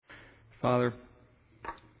Father,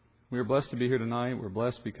 we are blessed to be here tonight. We're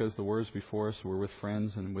blessed because the Word's before us. We're with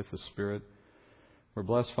friends and with the Spirit. We're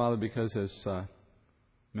blessed, Father, because as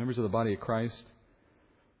members of the body of Christ,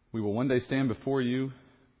 we will one day stand before You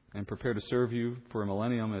and prepare to serve You for a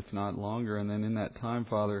millennium, if not longer. And then in that time,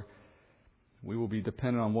 Father, we will be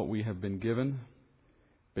dependent on what we have been given,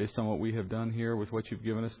 based on what we have done here with what You've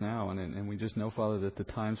given us now. And we just know, Father, that the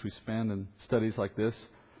times we spend in studies like this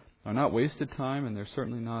are not wasted time, and they're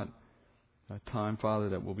certainly not a time, Father,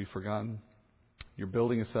 that will be forgotten. You're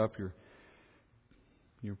building us up. You're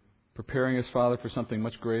preparing us, Father, for something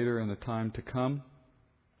much greater in the time to come.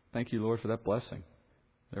 Thank You, Lord, for that blessing.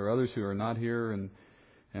 There are others who are not here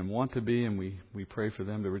and want to be, and we pray for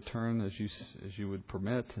them to return as You would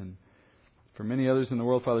permit. And for many others in the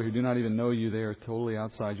world, Father, who do not even know You, they are totally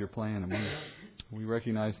outside Your plan. And we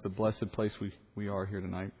recognize the blessed place we are here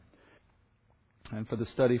tonight. And for the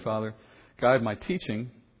study, Father, guide my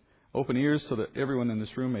teaching. Open ears so that everyone in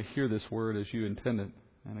this room may hear this word as You intend it.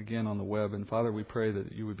 And again on the web. And Father, we pray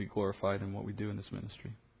that You would be glorified in what we do in this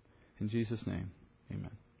ministry. In Jesus' name,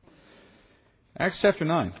 amen. Acts chapter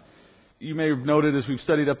 9. You may have noted as we've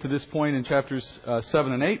studied up to this point in chapters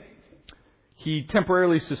 7 and 8, he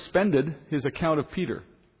temporarily suspended his account of Peter.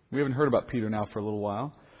 We haven't heard about Peter now for a little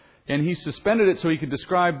while. And he suspended it so he could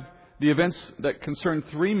describe the events that concern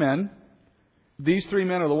three men. These three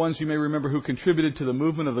men are the ones you may remember who contributed to the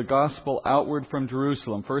movement of the gospel outward from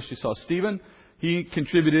Jerusalem. First you saw Stephen. He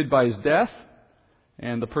contributed by his death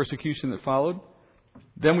and the persecution that followed.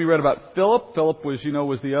 Then we read about Philip. Philip was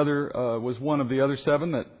one of the other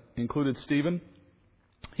seven that included Stephen.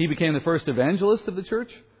 He became the first evangelist of the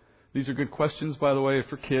church. These are good questions, by the way,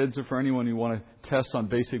 for kids or for anyone you want to test on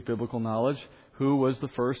basic biblical knowledge. Who was the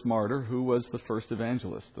first martyr? Who was the first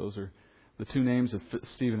evangelist? Those are the two names of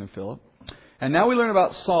Stephen and Philip. And now we learn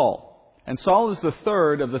about Saul. And Saul is the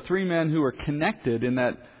third of the three men who are connected in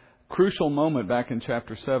that crucial moment back in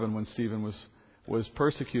chapter 7 when Stephen was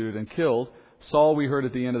persecuted and killed. Saul, we heard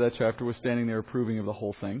at the end of that chapter, was standing there approving of the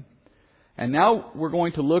whole thing. And now we're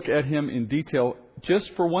going to look at him in detail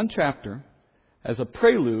just for one chapter as a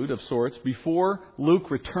prelude of sorts before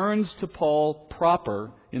Luke returns to Paul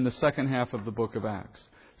proper in the second half of the book of Acts.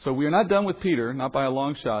 So we are not done with Peter, not by a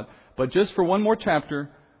long shot, but just for one more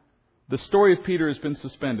chapter, the story of Peter has been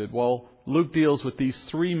suspended while Luke deals with these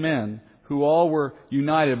three men who all were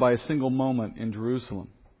united by a single moment in Jerusalem.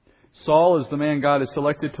 Saul is the man God has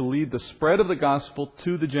selected to lead the spread of the gospel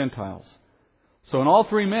to the Gentiles. So in all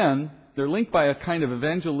three men, they're linked by a kind of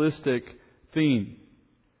evangelistic theme.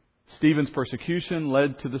 Stephen's persecution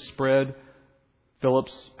led to the spread.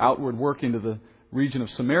 Philip's outward work into the region of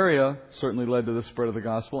Samaria certainly led to the spread of the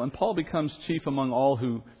gospel. And Paul becomes chief among all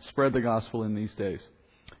who spread the gospel in these days.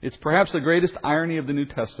 It's perhaps the greatest irony of the New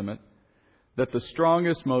Testament that the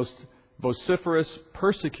strongest, most vociferous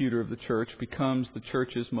persecutor of the church becomes the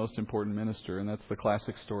church's most important minister. And that's the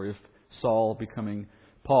classic story of Saul becoming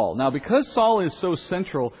Paul. Now, because Saul is so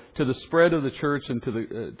central to the spread of the church and to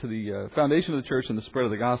the foundation of the church and the spread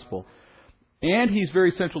of the gospel, and he's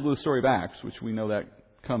very central to the story of Acts, which we know that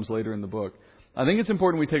comes later in the book, I think it's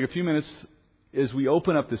important we take a few minutes as we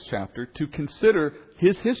open up this chapter to consider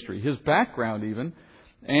his history, his background even,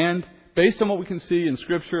 and based on what we can see in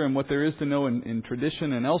Scripture and what there is to know in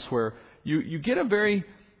tradition and elsewhere, you get a very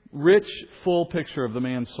rich, full picture of the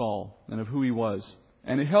man Saul and of who he was.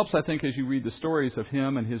 And it helps, I think, as you read the stories of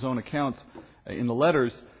him and his own accounts in the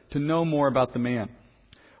letters, to know more about the man.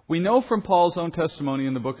 We know from Paul's own testimony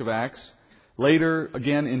in the book of Acts, later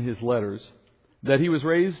again in his letters, that he was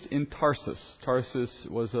raised in Tarsus. Tarsus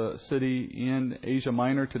was a city in Asia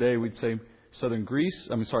Minor. Today we'd say southern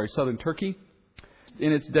Turkey.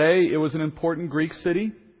 In its day, it was an important Greek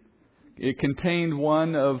city. It contained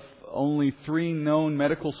one of only 3 known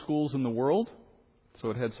medical schools in the world, so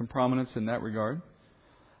it had some prominence in that regard.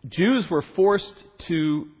 Jews were forced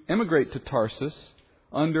to emigrate to Tarsus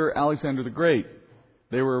under Alexander the Great.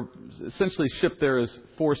 They were essentially shipped there as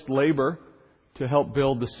forced labor to help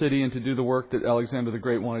build the city and to do the work that Alexander the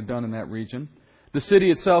Great wanted done in that region. The city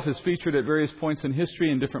itself is featured at various points in history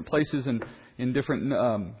in different places and in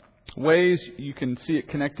different ways. You can see it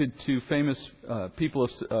connected to famous people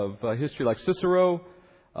of history like Cicero,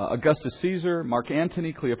 Augustus Caesar, Mark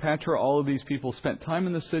Antony, Cleopatra. All of these people spent time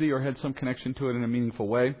in the city or had some connection to it in a meaningful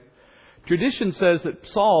way. Tradition says that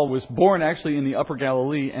Saul was born actually in the Upper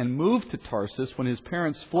Galilee and moved to Tarsus when his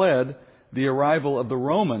parents fled the arrival of the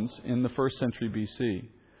Romans in the 1st century BC.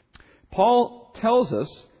 Paul tells us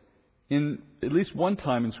in at least one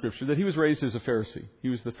time in Scripture that he was raised as a Pharisee. He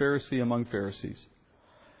was the Pharisee among Pharisees.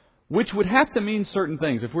 which would have to mean certain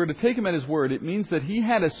things. If we were to take him at his word, it means that he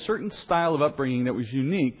had a certain style of upbringing that was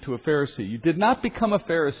unique to a Pharisee. You did not become a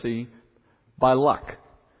Pharisee by luck.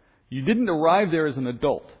 You didn't arrive there as an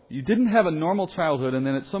adult. You didn't have a normal childhood, and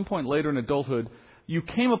then at some point later in adulthood, you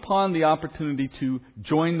came upon the opportunity to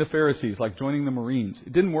join the Pharisees, like joining the Marines.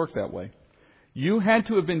 It didn't work that way. You had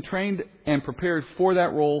to have been trained and prepared for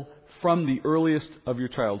that role from the earliest of your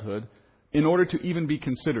childhood in order to even be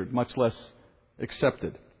considered, much less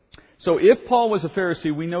accepted. So if Paul was a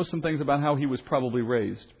Pharisee, we know some things about how he was probably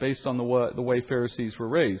raised, based on the way Pharisees were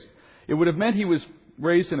raised. It would have meant he was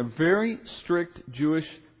raised in a very strict Jewish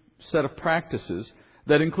set of practices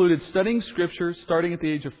that included studying Scripture starting at the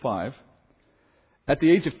age of 5. At the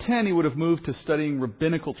age of 10, he would have moved to studying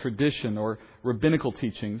rabbinical tradition or rabbinical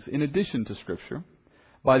teachings in addition to Scripture.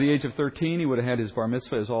 By the age of 13, he would have had his bar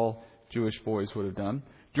mitzvah, as all Jewish boys would have done.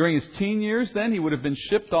 During his teen years, then, he would have been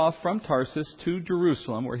shipped off from Tarsus to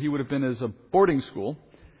Jerusalem, where he would have been as a boarding school.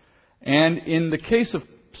 And in the case of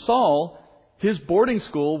Saul, his boarding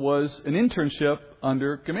school was an internship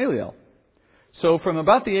under Gamaliel. So from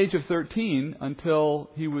about the age of 13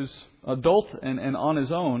 until he was adult and on his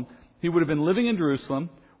own, he would have been living in Jerusalem.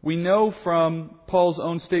 We know from Paul's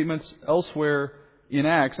own statements elsewhere in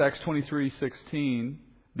Acts 23:16,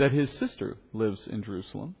 that his sister lives in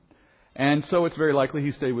Jerusalem. And so it's very likely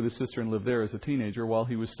he stayed with his sister and lived there as a teenager while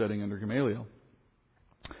he was studying under Gamaliel.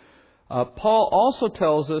 Paul also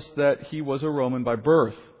tells us that he was a Roman by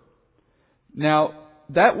birth. Now,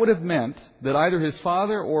 that would have meant that either his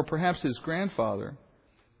father or perhaps his grandfather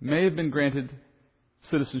may have been granted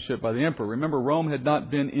citizenship by the emperor. Remember, Rome had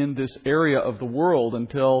not been in this area of the world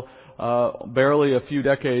until barely a few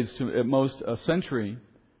decades to at most a century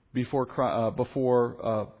before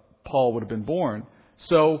Paul would have been born.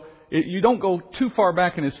 So you don't go too far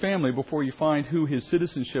back in his family before you find who his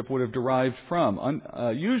citizenship would have derived from.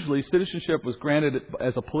 Usually, citizenship was granted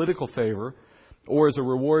as a political favor or as a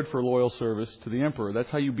reward for loyal service to the emperor. That's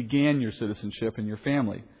how you began your citizenship in your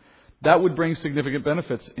family. That would bring significant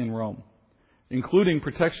benefits in Rome, including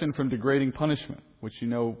protection from degrading punishment, which you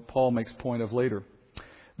know Paul makes point of later.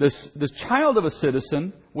 The child of a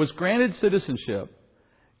citizen was granted citizenship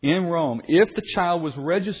in Rome if the child was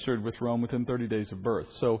registered with Rome within 30 days of birth.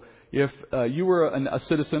 So if you were a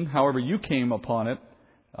citizen, however you came upon it,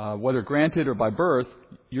 whether granted or by birth,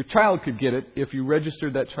 your child could get it if you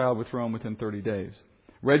registered that child with Rome within 30 days.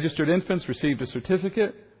 Registered infants received a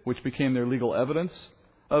certificate, which became their legal evidence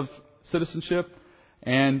of citizenship.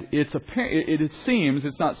 And it seems,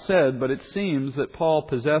 it's not said, but it seems that Paul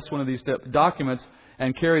possessed one of these documents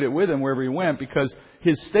and carried it with him wherever he went, because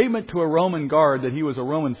his statement to a Roman guard that he was a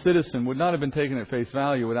Roman citizen would not have been taken at face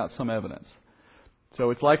value without some evidence. So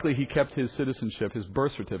it's likely he kept his citizenship, his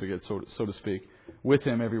birth certificate, so to speak, with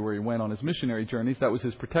him everywhere he went on his missionary journeys. That was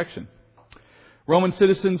his protection. Roman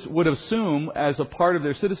citizens would assume, as a part of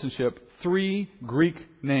their citizenship, 3 Greek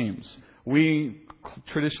names. We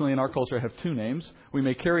traditionally in our culture have 2 names. We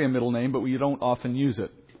may carry a middle name, but we don't often use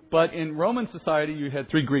it. But in Roman society, you had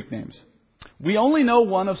 3 Greek names. We only know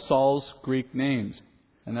one of Saul's Greek names,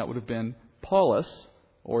 and that would have been Paulus,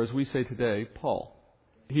 or as we say today, Paul.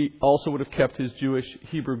 He also would have kept his Jewish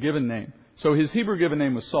Hebrew given name. So his Hebrew given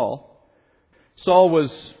name was Saul. Saul was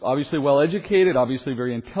obviously well educated, obviously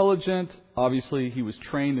very intelligent. Obviously he was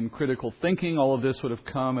trained in critical thinking. All of this would have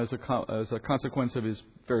come as a consequence of his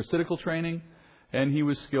pharisaical training. And he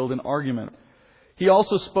was skilled in argument. He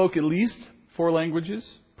also spoke at least 4 languages,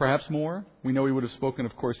 perhaps more. We know he would have spoken,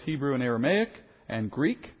 of course, Hebrew and Aramaic and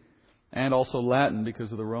Greek, and also Latin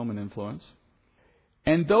because of the Roman influence.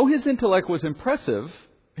 And though his intellect was impressive,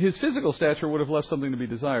 his physical stature would have left something to be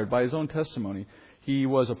desired. By his own testimony, he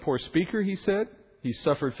was a poor speaker, he said. He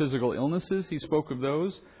suffered physical illnesses. He spoke of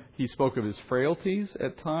those. He spoke of his frailties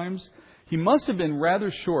at times. He must have been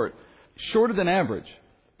rather shorter than average.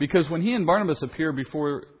 Because when he and Barnabas appear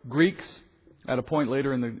before Greeks at a point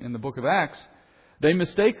later in the book of Acts, they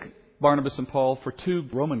mistake Barnabas and Paul for 2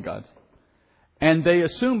 Roman gods. And they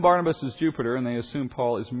assume Barnabas is Jupiter and they assume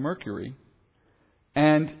Paul is Mercury.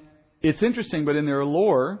 And it's interesting, but in their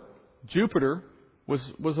lore, Jupiter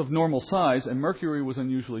was of normal size and Mercury was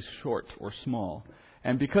unusually short or small.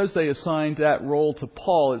 And because they assigned that role to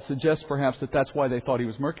Paul, it suggests perhaps that that's why they thought he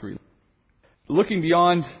was Mercury. Looking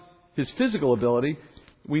beyond his physical ability,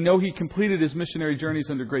 we know he completed his missionary journeys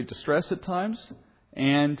under great distress at times,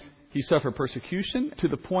 and he suffered persecution to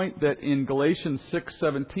the point that in Galatians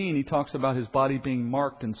 6:17 he talks about his body being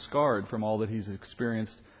marked and scarred from all that he's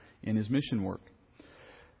experienced in his mission work.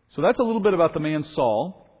 So that's a little bit about the man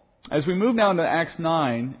Saul. As we move now into Acts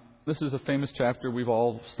 9, this is a famous chapter we've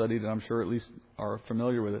all studied, and I'm sure at least are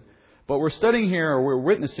familiar with it. But we're studying here, or we're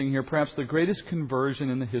witnessing here, perhaps the greatest conversion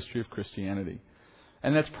in the history of Christianity.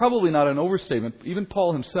 And that's probably not an overstatement. Even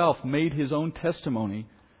Paul himself made his own testimony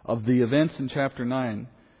of the events in chapter 9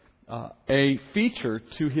 a feature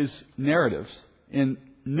to his narratives in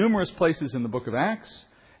numerous places in the book of Acts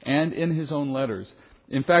and in his own letters.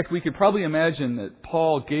 In fact, we could probably imagine that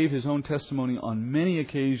Paul gave his own testimony on many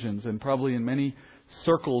occasions, and probably in many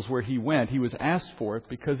circles where he went, he was asked for it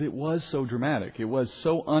because it was so dramatic. It was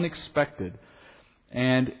so unexpected,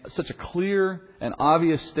 and such a clear and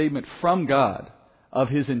obvious statement from God of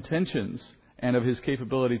His intentions and of His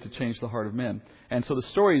capability to change the heart of men. And so the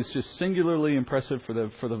story is just singularly impressive for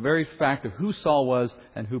the very fact of who Saul was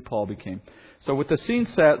and who Paul became. So with the scene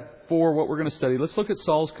set for what we're going to study, let's look at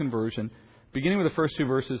Saul's conversion, beginning with the first 2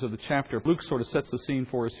 verses of the chapter. Luke sort of sets the scene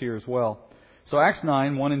for us here as well. So Acts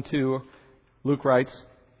 9, 1 and 2, Luke writes,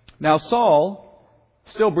 "Now Saul,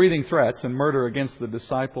 still breathing threats and murder against the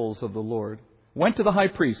disciples of the Lord, went to the high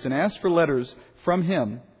priest and asked for letters from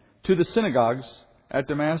him to the synagogues at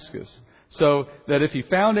Damascus, so that if he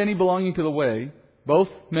found any belonging to the way, both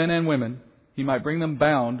men and women, he might bring them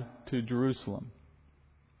bound to Jerusalem."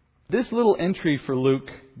 This little entry for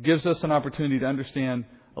Luke gives us an opportunity to understand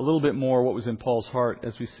a little bit more what was in Paul's heart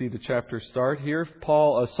as we see the chapter start here.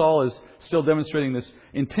 Saul is still demonstrating this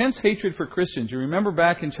intense hatred for Christians. You remember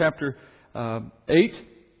back in chapter 8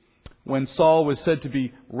 when Saul was said to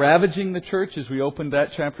be ravaging the church, as we opened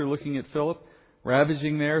that chapter looking at Philip,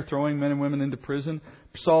 ravaging there, throwing men and women into prison.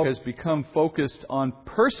 Saul has become focused on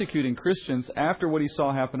persecuting Christians after what he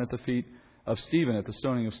saw happen at the feet of Stephen, at the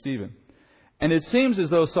stoning of Stephen. And it seems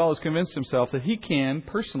as though Saul has convinced himself that he can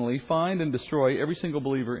personally find and destroy every single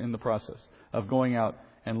believer in the process of going out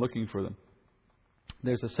and looking for them.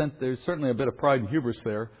 There's certainly a bit of pride and hubris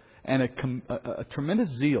there, and a tremendous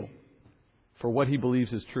zeal for what he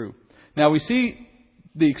believes is true. Now we see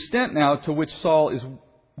the extent now to which Saul is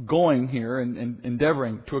going here and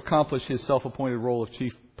endeavoring to accomplish his self-appointed role of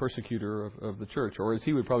chief persecutor of the church, or as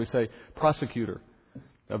he would probably say, prosecutor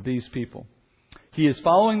of these people. He is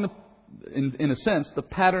following in a sense, the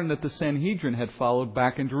pattern that the Sanhedrin had followed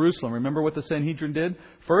back in Jerusalem. Remember what the Sanhedrin did?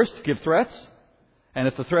 First, give threats, and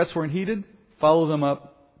if the threats weren't heeded, follow them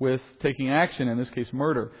up with taking action, in this case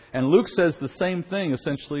murder. And Luke says the same thing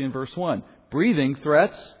essentially in verse 1. Breathing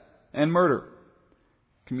threats and murder.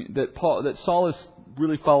 That Saul is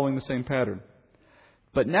really following the same pattern.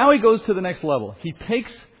 But now he goes to the next level. He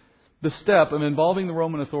takes the step of involving the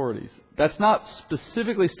Roman authorities. That's not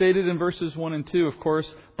specifically stated in verses 1 and 2, of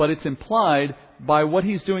course, but it's implied by what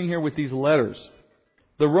he's doing here with these letters.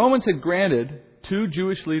 The Romans had granted to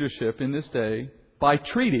Jewish leadership in this day, by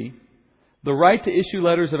treaty, the right to issue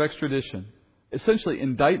letters of extradition. Essentially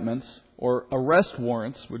indictments, or arrest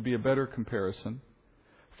warrants would be a better comparison,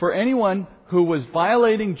 for anyone who was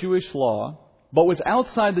violating Jewish law, but was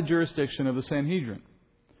outside the jurisdiction of the Sanhedrin.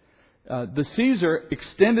 The Caesar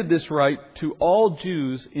extended this right to all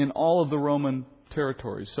Jews in all of the Roman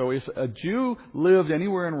territories. So if a Jew lived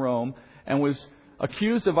anywhere in Rome and was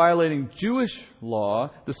accused of violating Jewish law,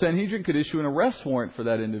 the Sanhedrin could issue an arrest warrant for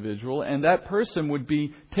that individual, and that person would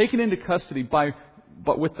be taken into custody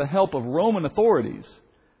but with the help of Roman authorities,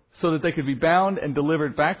 so that they could be bound and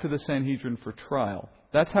delivered back to the Sanhedrin for trial.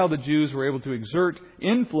 That's how the Jews were able to exert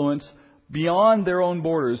influence beyond their own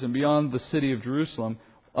borders and beyond the city of Jerusalem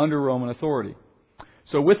under Roman authority.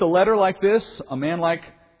 So with a letter like this, a man like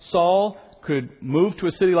Saul could move to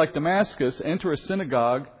a city like Damascus, enter a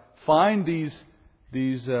synagogue, find these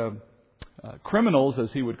criminals,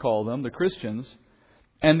 as he would call them, the Christians,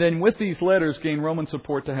 and then with these letters gain Roman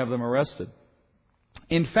support to have them arrested.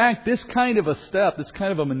 In fact, this kind of a step, this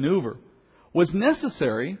kind of a maneuver, was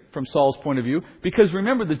necessary from Saul's point of view, because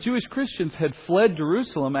remember, the Jewish Christians had fled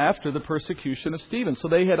Jerusalem after the persecution of Stephen. So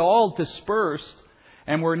they had all dispersed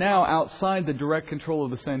and were now outside the direct control of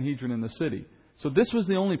the Sanhedrin in the city. So this was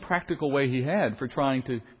the only practical way he had for trying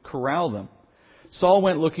to corral them. Saul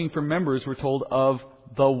went looking for members, we're told, of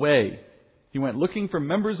the way. He went looking for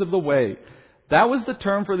members of the way. That was the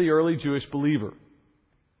term for the early Jewish believer,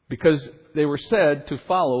 because they were said to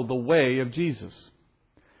follow the way of Jesus.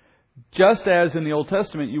 Just as in the Old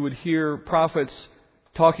Testament you would hear prophets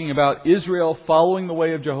talking about Israel following the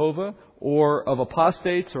way of Jehovah, or of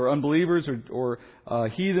apostates or unbelievers or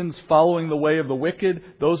heathens following the way of the wicked.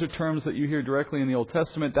 Those are terms that you hear directly in the Old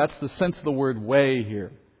Testament. That's the sense of the word way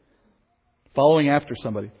here. Following after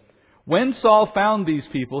somebody. When Saul found these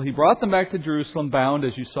people, he brought them back to Jerusalem bound,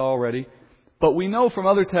 as you saw already. But we know from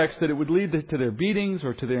other texts that it would lead to their beatings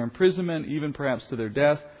or to their imprisonment, even perhaps to their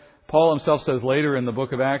death. Paul himself says later in the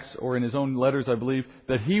book of Acts, or in his own letters, I believe,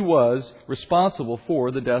 that he was responsible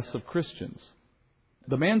for the deaths of Christians.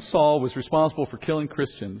 The man Saul was responsible for killing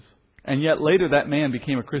Christians, and yet later that man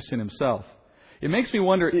became a Christian himself. It makes me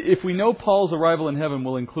wonder if we know Paul's arrival in heaven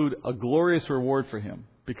will include a glorious reward for him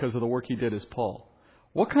because of the work he did as Paul.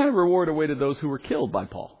 What kind of reward awaited those who were killed by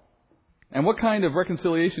Paul? And what kind of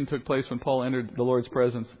reconciliation took place when Paul entered the Lord's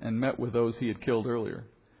presence and met with those he had killed earlier?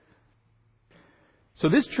 So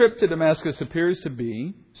this trip to Damascus appears to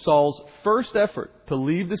be Saul's first effort to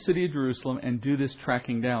leave the city of Jerusalem and do this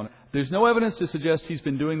tracking down. There's no evidence to suggest he's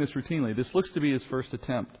been doing this routinely. This looks to be his first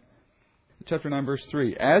attempt. Chapter 9, verse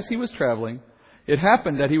 3. As he was traveling, it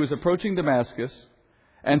happened that he was approaching Damascus,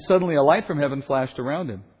 and suddenly a light from heaven flashed around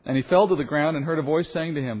him. And he fell to the ground and heard a voice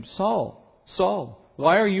saying to him, Saul, Saul,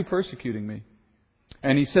 why are you persecuting me?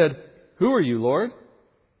 And he said, Who are you, Lord?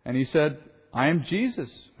 And he said, I am Jesus,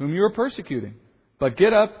 whom you are persecuting. But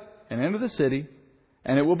get up and enter the city,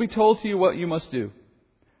 and it will be told to you what you must do.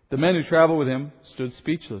 The men who traveled with him stood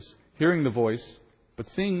speechless, hearing the voice, but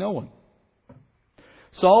seeing no one.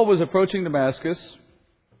 Saul was approaching Damascus,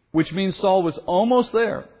 which means Saul was almost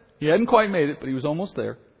there. He hadn't quite made it, but he was almost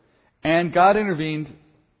there. And God intervened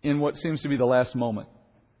in what seems to be the last moment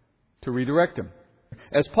to redirect him.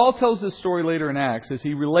 As Paul tells this story later in Acts, as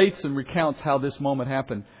he relates and recounts how this moment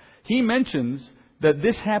happened, he mentions that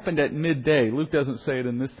this happened at midday. Luke doesn't say it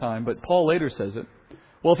in this time, but Paul later says it.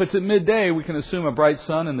 Well, if it's at midday, we can assume a bright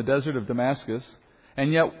sun in the desert of Damascus.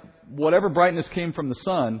 And yet, whatever brightness came from the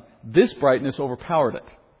sun, this brightness overpowered it,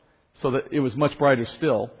 so that it was much brighter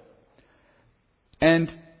still.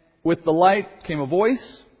 And with the light came a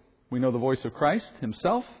voice. We know the voice of Christ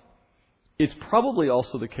himself. It's probably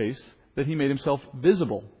also the case that he made himself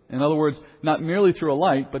visible. In other words, not merely through a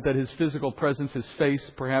light, but that his physical presence, his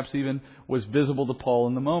face, perhaps even, was visible to Paul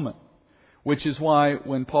in the moment. Which is why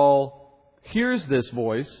when Paul hears this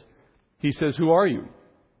voice, he says, Who are you?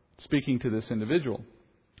 Speaking to this individual.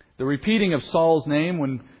 The repeating of Saul's name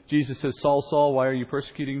when Jesus says, Saul, Saul, why are you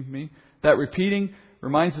persecuting me? That repeating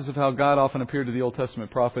reminds us of how God often appeared to the Old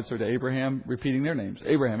Testament prophets or to Abraham, repeating their names.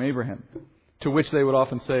 Abraham, Abraham. To which they would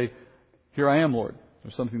often say, Here I am, Lord.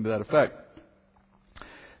 Or something to that effect.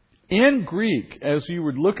 In Greek, as you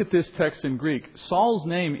would look at this text in Greek, Saul's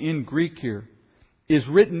name in Greek here is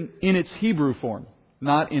written in its Hebrew form,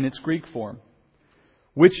 not in its Greek form.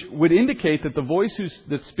 Which would indicate that the voice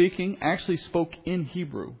that's speaking actually spoke in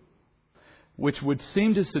Hebrew. Which would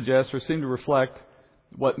seem to suggest or seem to reflect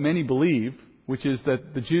what many believe, which is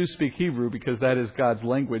that the Jews speak Hebrew because that is God's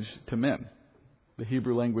language to men. The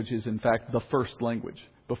Hebrew language is in fact the first language.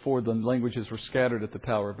 Before the languages were scattered at the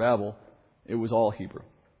Tower of Babel, it was all Hebrew.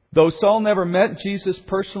 Though Saul never met Jesus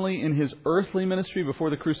personally in his earthly ministry before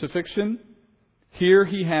the crucifixion, here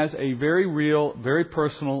he has a very real, very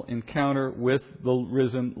personal encounter with the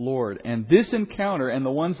risen Lord. And this encounter and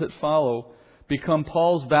the ones that follow become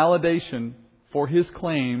Paul's validation for his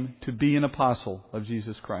claim to be an apostle of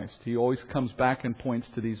Jesus Christ. He always comes back and points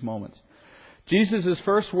to these moments. Jesus'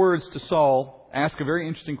 first words to Saul ask a very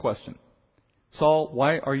interesting question. Saul,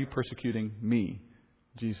 why are you persecuting me?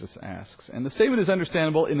 Jesus asks. And the statement is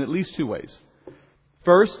understandable in at least two ways.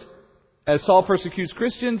 First, as Saul persecutes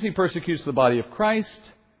Christians, he persecutes the body of Christ,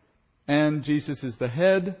 and Jesus is the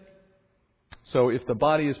head. So if the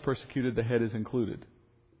body is persecuted, the head is included.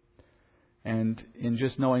 And in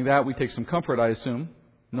just knowing that, we take some comfort, I assume,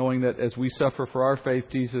 knowing that as we suffer for our faith,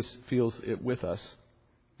 Jesus feels it with us,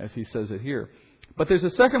 as he says it here. But there's a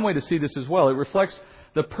second way to see this as well. It reflects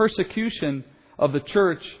the persecution of the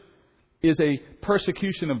church is a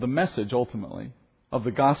persecution of the message, ultimately, of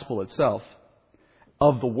the gospel itself,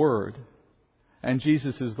 of the Word. And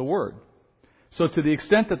Jesus is the Word. So to the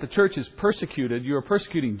extent that the church is persecuted, you are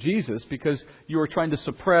persecuting Jesus because you are trying to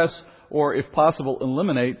suppress or, if possible,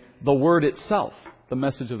 eliminate the Word itself, the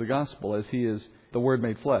message of the gospel, as He is the Word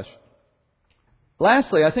made flesh.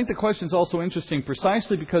 Lastly, I think the question is also interesting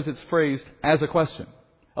precisely because it's phrased as a question.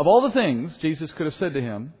 Of all the things Jesus could have said to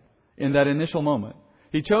him in that initial moment,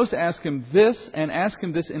 He chose to ask him this and ask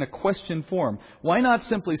him this in a question form. Why not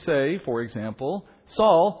simply say, for example,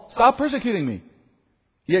 Saul, stop persecuting me?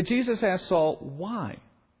 Yet Jesus asked Saul, why?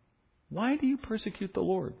 Why do you persecute the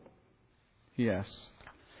Lord? He asks.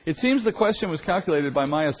 It seems the question was calculated, by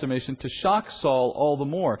my estimation, to shock Saul all the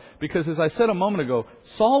more. Because as I said a moment ago,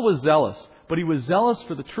 Saul was zealous, but he was zealous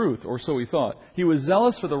for the truth, or so he thought. He was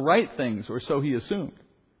zealous for the right things, or so he assumed.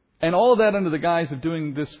 And all of that under the guise of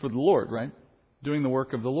doing this for the Lord, right? Doing the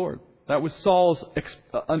work of the Lord. That was Saul's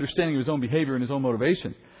understanding of his own behavior and his own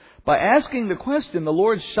motivations. By asking the question, the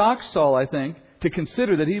Lord shocked Saul, I think, to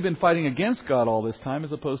consider that he'd been fighting against God all this time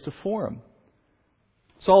as opposed to for Him.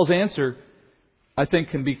 Saul's answer, I think,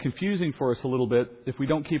 can be confusing for us a little bit if we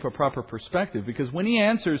don't keep a proper perspective. Because when he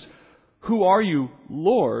answers, "Who are you,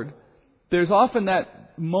 Lord?" there's often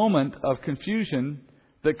that moment of confusion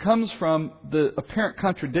that comes from the apparent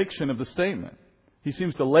contradiction of the statement. He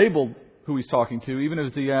seems to label who he's talking to, even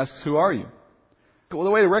as he asks, "Who are you?" Well,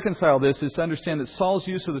 the way to reconcile this is to understand that Saul's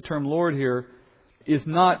use of the term Lord here is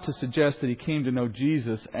not to suggest that he came to know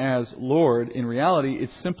Jesus as Lord. In reality,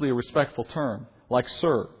 it's simply a respectful term, like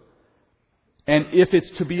Sir. And if it's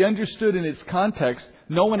to be understood in its context,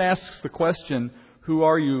 no one asks the question, "Who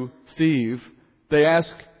are you, Steve?" They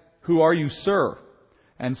ask, "Who are you, Sir?"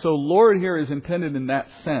 And so Lord here is intended in that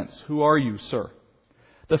sense. "Who are you, Sir?"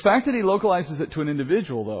 The fact that he localizes it to an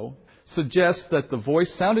individual, though, suggests that the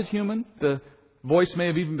voice sounded human. The voice may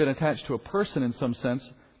have even been attached to a person in some sense.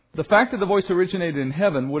 The fact that the voice originated in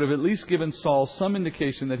heaven would have at least given Saul some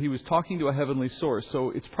indication that he was talking to a heavenly source.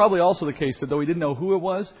 So it's probably also the case that though he didn't know who it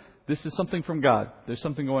was, this is something from God. There's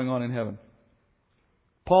something going on in heaven.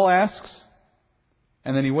 Paul asks,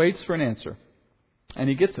 and then he waits for an answer. And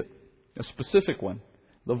he gets it, a specific one.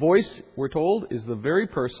 The voice, we're told, is the very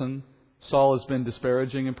person Saul has been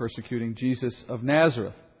disparaging and persecuting, Jesus of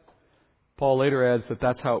Nazareth. Paul later adds that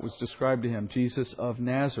that's how it was described to him, Jesus of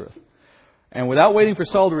Nazareth. And without waiting for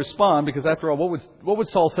Saul to respond, because after all, what would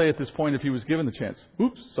Saul say at this point if he was given the chance?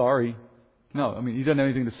 "Oops, sorry." No, I mean, he doesn't have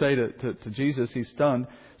anything to say to Jesus. He's stunned.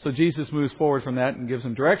 So Jesus moves forward from that and gives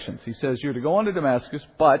him directions. He says, "You're to go on to Damascus,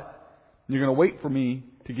 but you're going to wait for me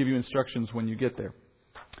to give you instructions when you get there."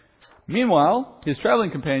 Meanwhile, his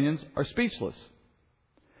traveling companions are speechless.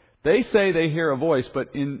 They say they hear a voice,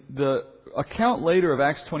 but in the account later of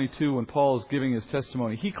Acts 22, when Paul is giving his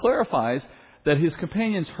testimony, he clarifies that his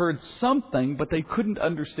companions heard something, but they couldn't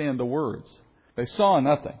understand the words. They saw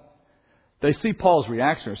nothing. They see Paul's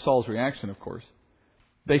reaction, or Saul's reaction, of course.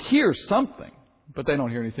 They hear something, but they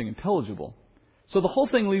don't hear anything intelligible. So the whole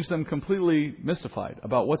thing leaves them completely mystified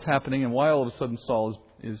about what's happening and why all of a sudden Saul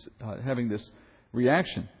is having this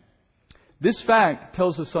reaction. This fact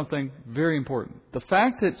tells us something very important. The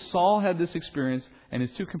fact that Saul had this experience and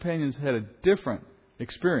his two companions had a different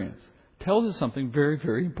experience tells us something very,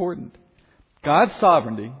 very important. God's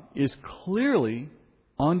sovereignty is clearly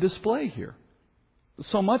on display here.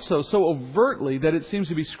 So much so overtly that it seems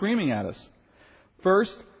to be screaming at us.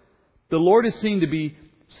 First, the Lord is seen to be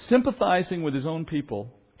sympathizing with His own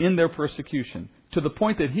people in their persecution, to the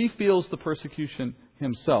point that He feels the persecution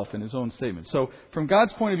Himself in His own statement. So, from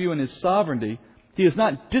God's point of view and His sovereignty, He is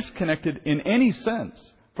not disconnected in any sense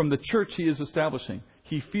from the church He is establishing.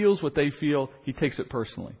 He feels what they feel. He takes it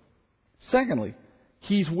personally. Secondly,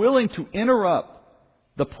 He's willing to interrupt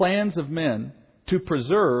the plans of men to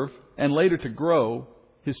preserve and later to grow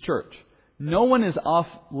His church. No one is off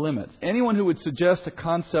limits. Anyone who would suggest a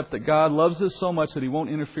concept that God loves us so much that He won't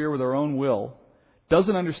interfere with our own will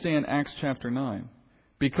doesn't understand Acts chapter 9.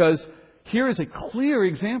 Because here is a clear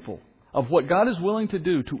example of what God is willing to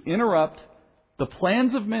do to interrupt the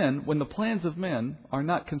plans of men when the plans of men are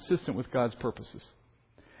not consistent with God's purposes.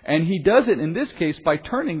 And He does it in this case by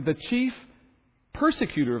turning the chief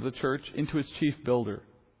persecutor of the church into His chief builder.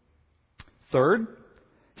 Third,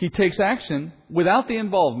 He takes action without the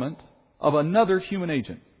involvement of another human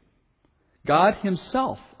agent. God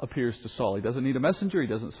Himself appears to Saul. He doesn't need a messenger. He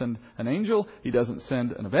doesn't send an angel. He doesn't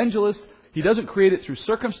send an evangelist. He doesn't create it through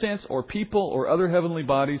circumstance or people or other heavenly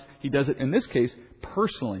bodies. He does it, in this case,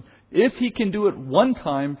 personally. If He can do it one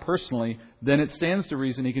time personally, then it stands to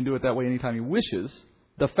reason He can do it that way anytime He wishes.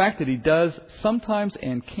 The fact that He does sometimes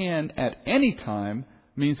and can at any time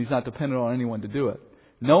means He's not dependent on anyone to do it.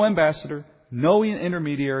 No ambassador, no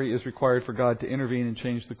intermediary is required for God to intervene and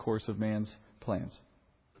change the course of man's plans.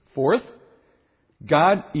 Fourth,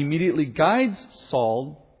 God immediately guides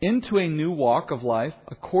Saul into a new walk of life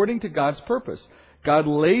according to God's purpose. God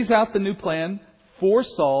lays out the new plan for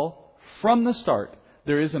Saul from the start.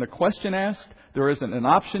 There isn't a question asked. There isn't an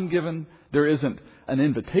option given. There isn't an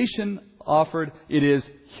invitation offered. It is,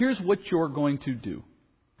 here's what you're going to do.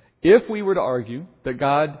 If we were to argue that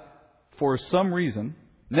God, for some reason,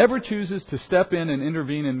 never chooses to step in and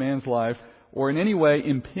intervene in man's life or in any way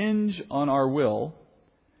impinge on our will,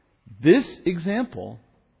 this example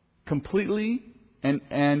completely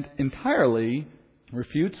and entirely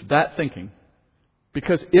refutes that thinking.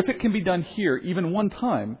 Because if it can be done here, even one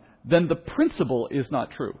time, then the principle is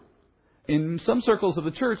not true. In some circles of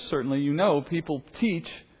the church, certainly, people teach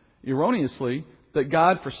erroneously that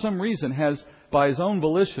God, for some reason, has, by His own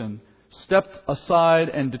volition, stepped aside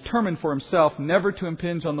and determined for Himself never to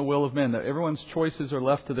impinge on the will of men, that everyone's choices are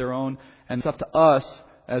left to their own, and it's up to us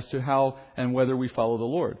as to how and whether we follow the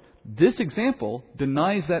Lord. This example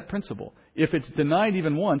denies that principle. If it's denied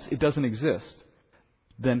even once, it doesn't exist.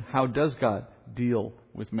 Then how does God deal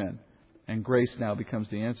with men? And grace now becomes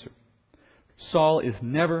the answer. Saul is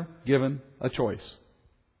never given a choice.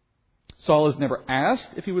 Saul is never asked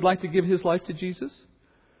if he would like to give his life to Jesus.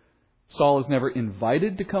 Saul is never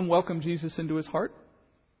invited to come welcome Jesus into his heart.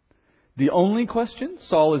 The only question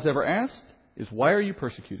Saul is ever asked is, why are you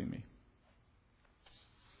persecuting me?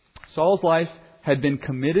 Saul's life had been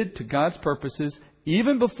committed to God's purposes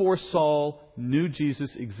even before Saul knew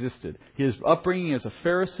Jesus existed. His upbringing as a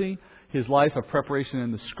Pharisee, his life of preparation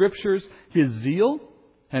in the Scriptures, his zeal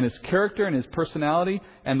and his character and his personality,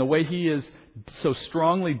 and the way he is so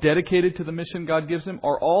strongly dedicated to the mission God gives him,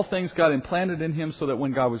 are all things God implanted in him so that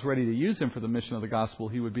when God was ready to use him for the mission of the gospel,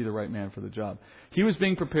 he would be the right man for the job. He was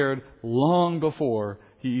being prepared long before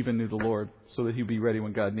he even knew the Lord, so that he would be ready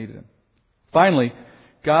when God needed him. Finally,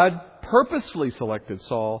 God purposefully selected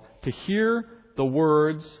Saul to hear the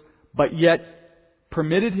words, but yet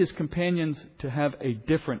permitted his companions to have a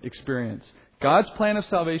different experience. God's plan of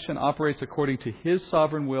salvation operates according to His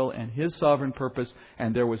sovereign will and His sovereign purpose,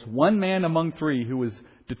 and there was one man among three who was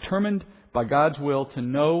determined by God's will to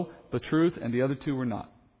know the truth, and the other two were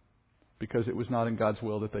not, because it was not in God's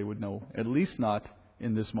will that they would know, at least not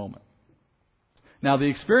in this moment. Now, the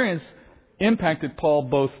experience impacted Paul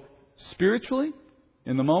both spiritually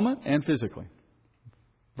in the moment and physically.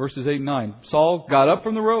 Verses 8 and 9. Saul got up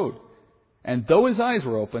from the road, and though his eyes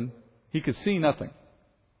were open, he could see nothing.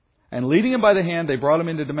 And leading him by the hand, they brought him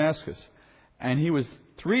into Damascus. And he was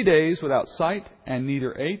 3 days without sight, and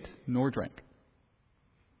neither ate nor drank.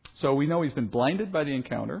 So we know he's been blinded by the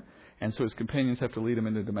encounter, and so his companions have to lead him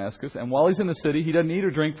into Damascus. And while he's in the city, he doesn't eat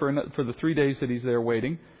or drink for the 3 days that he's there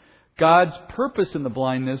waiting. God's purpose in the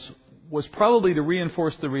blindness was probably to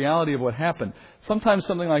reinforce the reality of what happened. Sometimes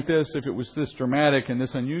something like this, if it was this dramatic and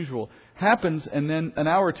this unusual, happens, and then an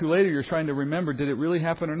hour or two later you're trying to remember, did it really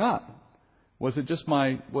happen or not? Was it just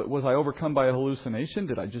was I overcome by a hallucination?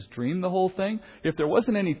 Did I just dream the whole thing? If there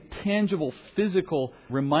wasn't any tangible physical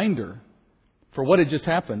reminder for what had just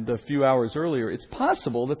happened a few hours earlier, it's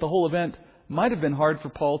possible that the whole event might have been hard for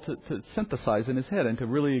Paul to synthesize in his head and to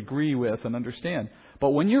really agree with and understand.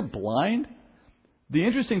 But when you're blind, the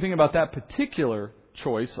interesting thing about that particular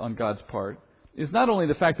choice on God's part is not only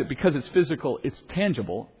the fact that because it's physical, it's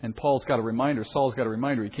tangible, and Saul's got a reminder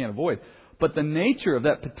he can't avoid, but the nature of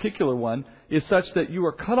that particular one is such that you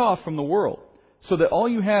are cut off from the world, so that all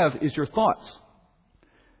you have is your thoughts.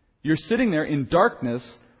 You're sitting there in darkness,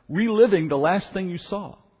 reliving the last thing you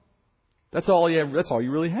saw. That's all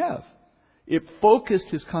you really have. It focused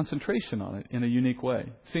his concentration on it in a unique way.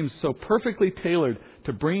 It seems so perfectly tailored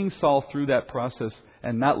to bringing Saul through that process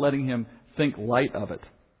and not letting him think light of it.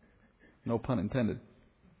 No pun intended.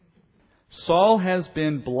 Saul has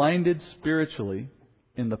been blinded spiritually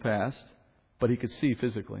in the past, but he could see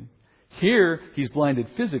physically. Here, he's blinded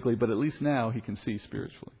physically, but at least now he can see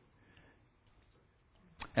spiritually.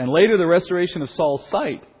 And later, the restoration of Saul's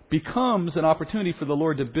sight becomes an opportunity for the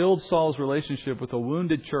Lord to build Saul's relationship with a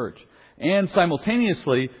wounded church, and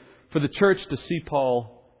simultaneously for the church to see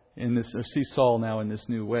Saul now in this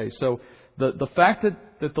new way. So the fact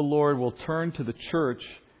that the Lord will turn to the church,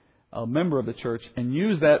 a member of the church, and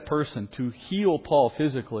use that person to heal Paul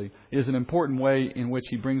physically is an important way in which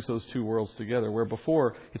he brings those two worlds together. Where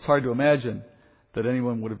before, it's hard to imagine that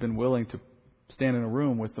anyone would have been willing to stand in a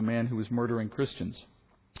room with the man who was murdering Christians.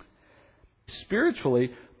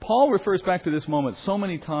 Spiritually, Paul refers back to this moment so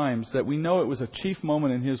many times that we know it was a chief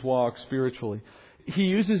moment in his walk spiritually. He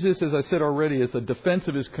uses this, as I said already, as a defense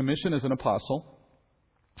of his commission as an apostle.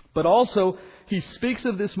 But also, he speaks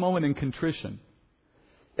of this moment in contrition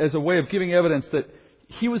as a way of giving evidence that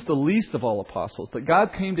he was the least of all apostles, that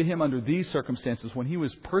God came to him under these circumstances when he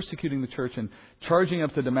was persecuting the church and charging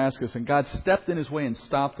up to Damascus, and God stepped in his way and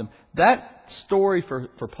stopped him. That story for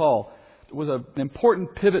Paul was an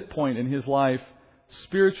important pivot point in his life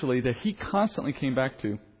spiritually that he constantly came back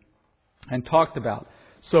to and talked about.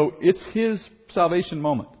 So it's his salvation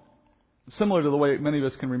moment, similar to the way many of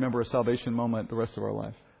us can remember a salvation moment the rest of our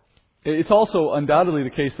life. It's also undoubtedly the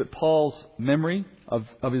case that Paul's memory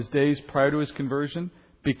of his days prior to his conversion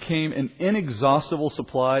became an inexhaustible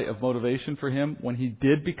supply of motivation for him when he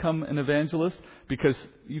did become an evangelist, because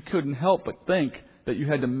you couldn't help but think that you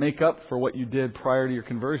had to make up for what you did prior to your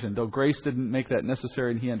conversion. Though grace didn't make that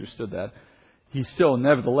necessary, and he understood that, he still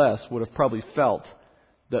nevertheless would have probably felt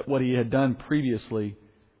that what he had done previously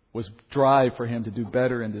was drive for him to do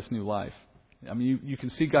better in this new life. I mean, you can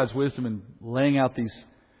see God's wisdom in laying out these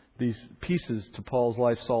pieces to Paul's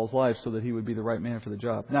life, Saul's life, so that he would be the right man for the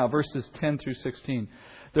job. Now, verses 10 through 16.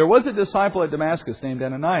 There was a disciple at Damascus named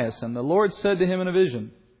Ananias, and the Lord said to him in a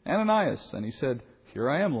vision, Ananias. And he said, Here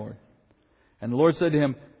I am, Lord. And the Lord said to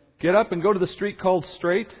him, Get up and go to the street called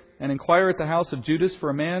Straight, and inquire at the house of Judas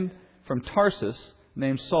for from Tarsus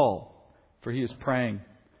named Saul, for he is praying.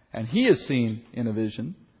 And he has seen in a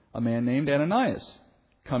vision a man named Ananias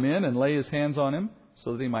come in and lay his hands on him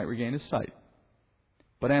so that he might regain his sight.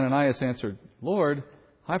 But Ananias answered, Lord,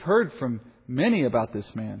 I've heard from many about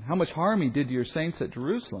this man, how much harm he did to your saints at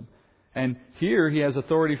Jerusalem. And here he has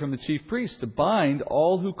authority from the chief priests to bind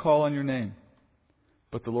all who call on your name.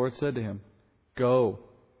 But the Lord said to him, Go,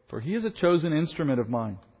 for he is a chosen instrument of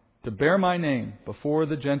mine, to bear my name before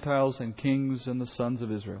the Gentiles and kings and the sons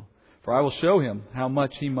of Israel. For I will show him how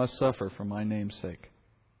much he must suffer for my name's sake.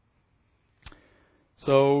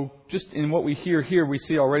 So, just in what we hear here, we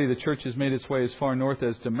see already the church has made its way as far north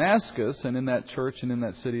as Damascus, and in that church and in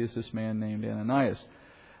that city is this man named Ananias.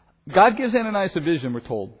 God gives Ananias a vision, we're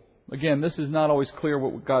told. Again, this is not always clear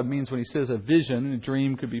what God means when He says a vision. A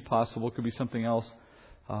dream could be possible, could be something else.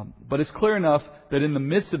 But it's clear enough that in the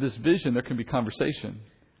midst of this vision, there can be conversation,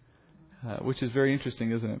 which is very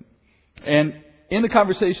interesting, isn't it? And in the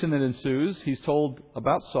conversation that ensues, he's told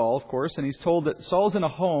about Saul, of course, and he's told that Saul's in a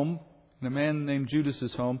home, in a man named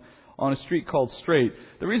Judas' home, on a street called Straight.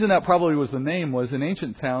 The reason that probably was the name was in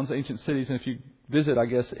ancient towns, ancient cities, and if you visit, I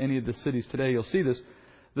guess, any of the cities today, you'll see this.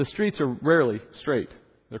 The streets are rarely straight.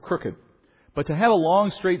 They're crooked. But to have a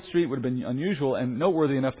long, straight street would have been unusual and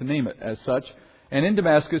noteworthy enough to name it as such. And in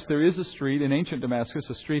Damascus, there is a street, in ancient Damascus,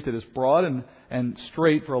 a street that is broad and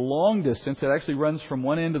straight for a long distance. It actually runs from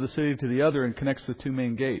one end of the city to the other and connects the two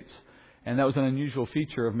main gates. And that was an unusual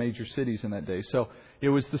feature of major cities in that day. So it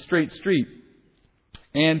was the straight street.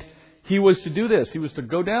 And he was to do this. He was to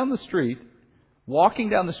go down the street, walking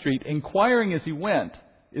down the street, inquiring as he went,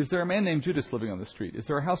 is there a man named Judas living on the street? Is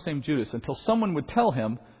there a house named Judas? Until someone would tell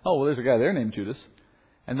him, oh, well, there's a guy there named Judas.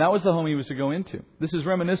 And that was the home he was to go into. This is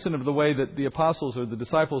reminiscent of the way that the apostles or the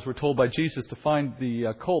disciples were told by Jesus to find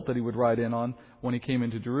the colt that he would ride in on when he came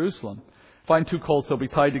into Jerusalem. Find two colts, they'll be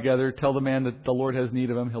tied together. Tell the man that the Lord has need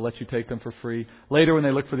of them. He'll let you take them for free. Later, when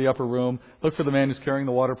they look for the upper room, look for the man who's carrying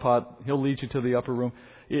the water pot. He'll lead you to the upper room.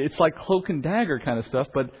 It's like cloak and dagger kind of stuff,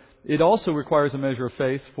 but it also requires a measure of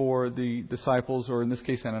faith for the disciples, or in this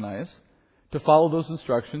case Ananias, to follow those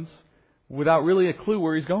instructions without really a clue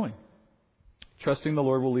where he's going, trusting the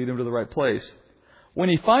Lord will lead him to the right place. When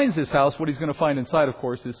he finds this house, what he's going to find inside, of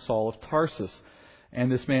course, is Saul of Tarsus.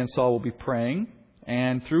 And this man Saul will be praying,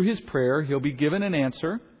 and through his prayer, he'll be given an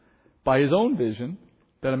answer by his own vision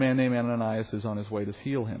that a man named Ananias is on his way to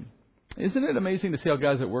heal him. Isn't it amazing to see how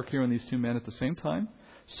God's at work here in these two men at the same time?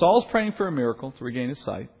 Saul's praying for a miracle to regain his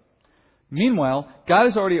sight. Meanwhile, God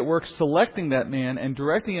is already at work selecting that man and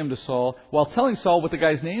directing him to Saul while telling Saul what the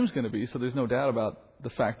guy's name's going to be, so there's no doubt about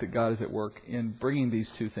the fact that God is at work in bringing these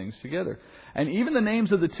two things together. And even the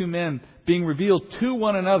names of the two men being revealed to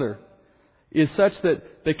one another is such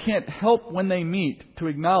that they can't help when they meet to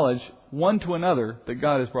acknowledge one to another that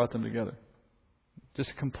God has brought them together.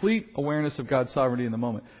 Just complete awareness of God's sovereignty in the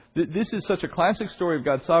moment. This is such a classic story of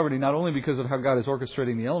God's sovereignty, not only because of how God is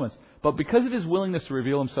orchestrating the elements, but because of His willingness to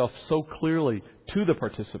reveal Himself so clearly to the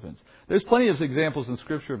participants. There's plenty of examples in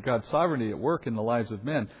Scripture of God's sovereignty at work in the lives of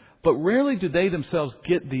men, but rarely do they themselves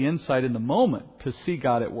get the insight in the moment to see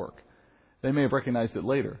God at work. They may have recognized it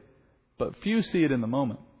later, but few see it in the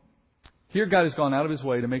moment. Here God has gone out of His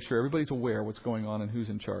way to make sure everybody's aware of what's going on and who's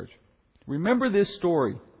in charge. Remember this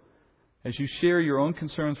story as you share your own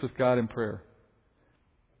concerns with God in prayer.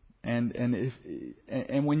 And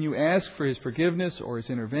when you ask for His forgiveness or His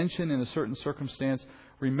intervention in a certain circumstance,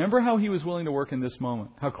 remember how He was willing to work in this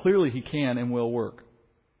moment, how clearly He can and will work.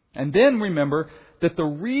 And then remember that the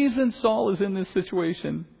reason Saul is in this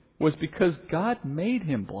situation was because God made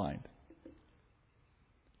him blind.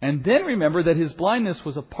 And then remember that his blindness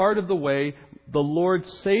was a part of the way the Lord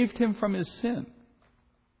saved him from his sin.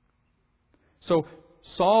 So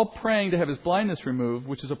Saul praying to have his blindness removed,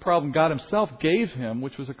 which is a problem God Himself gave him,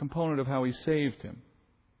 which was a component of how He saved him.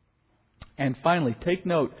 And finally, take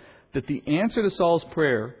note that the answer to Saul's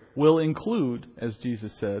prayer will include, as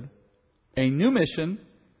Jesus said, a new mission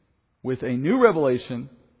with a new revelation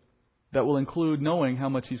that will include knowing how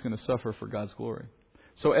much he's going to suffer for God's glory.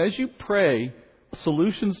 So as you pray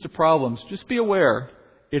solutions to problems, just be aware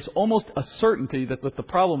it's almost a certainty that the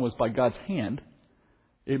problem was by God's hand.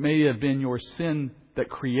 It may have been your sin that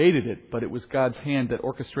created it, but it was God's hand that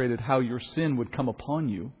orchestrated how your sin would come upon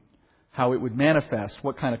you, how it would manifest,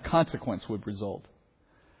 what kind of consequence would result.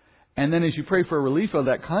 And then as you pray for a relief of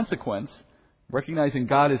that consequence, recognizing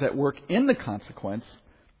God is at work in the consequence,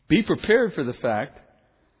 be prepared for the fact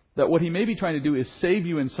that what He may be trying to do is save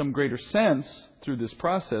you in some greater sense through this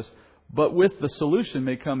process, but with the solution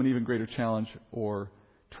may come an even greater challenge or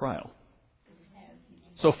trial.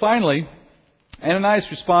 So finally, Ananias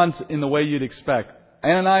responds in the way you'd expect.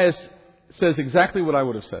 Ananias says exactly what I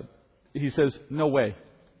would have said. He says, no way.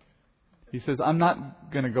 He says, I'm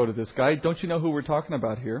not going to go to this guy. Don't you know who we're talking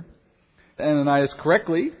about here? Ananias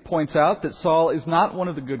correctly points out that Saul is not one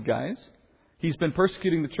of the good guys. He's been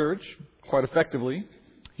persecuting the church quite effectively.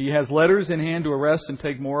 He has letters in hand to arrest and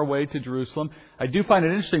take more away to Jerusalem. I do find it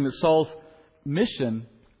interesting that Saul's mission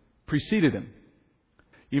preceded him.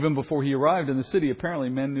 Even before he arrived in the city, apparently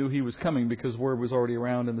men knew he was coming because word was already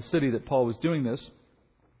around in the city that Paul was doing this.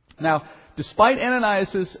 Now, despite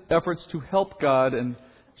Ananias' efforts to help God and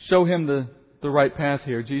show him the right path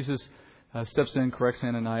here, Jesus steps in, corrects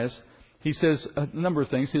Ananias. He says a number of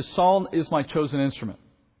things. His Saul is my chosen instrument.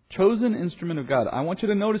 Chosen instrument of God. I want you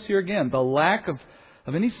to notice here again the lack of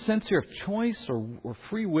any sense here of choice or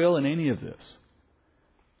free will in any of this.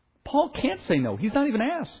 Paul can't say no. He's not even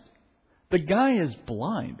asked. The guy is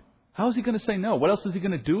blind. How is he going to say no? What else is he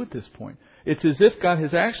going to do at this point? It's as if God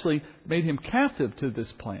has actually made him captive to this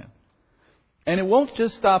plan. And it won't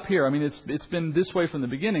just stop here. I mean, it's been this way from the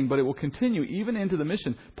beginning, but it will continue even into the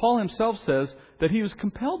mission. Paul himself says that he was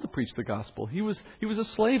compelled to preach the gospel. He was a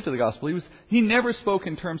slave to the gospel. He never spoke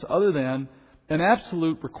in terms other than an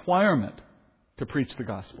absolute requirement to preach the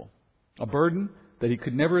gospel, a burden that he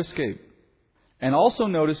could never escape. And also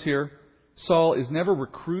notice here, Saul is never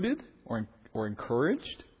recruited or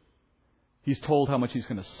encouraged. He's told how much he's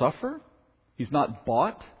going to suffer. He's not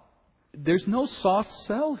bought. There's no soft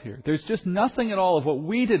sell here. There's just nothing at all of what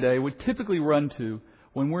we today would typically run to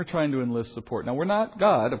when we're trying to enlist support. Now, we're not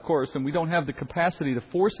God, of course, and we don't have the capacity to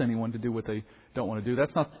force anyone to do what they don't want to do.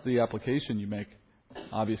 That's not the application you make,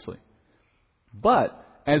 obviously. But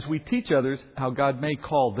as we teach others how God may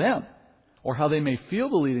call them or how they may feel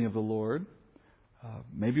the leading of the Lord,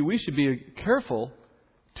 maybe we should be careful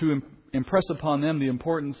to impress upon them the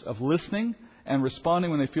importance of listening and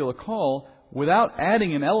responding when they feel a call without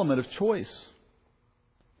adding an element of choice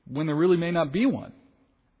when there really may not be one.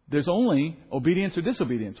 There's only obedience or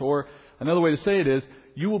disobedience. Or another way to say it is,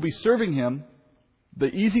 you will be serving Him the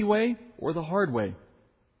easy way or the hard way.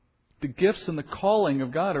 The gifts and the calling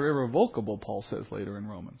of God are irrevocable, Paul says later in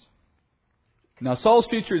Romans. Now, Saul's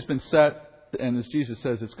future has been set, and as Jesus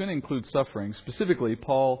says, it's going to include suffering. Specifically,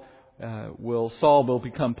 Saul will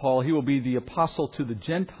become Paul. He will be the apostle to the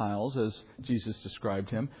Gentiles, as Jesus described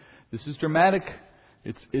him. This is dramatic.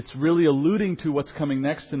 It's really alluding to what's coming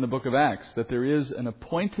next in the book of Acts, that there is an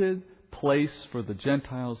appointed place for the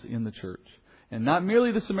Gentiles in the church. And not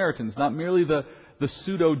merely the Samaritans, not merely the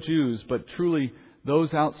pseudo-Jews, but truly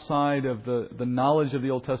those outside of the knowledge of the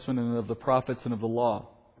Old Testament and of the prophets and of the law.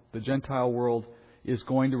 The Gentile world is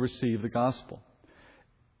going to receive the gospel.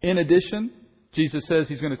 In addition, Jesus says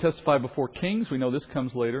He's going to testify before kings. We know this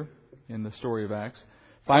comes later in the story of Acts.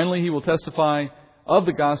 Finally, He will testify of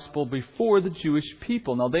the gospel before the Jewish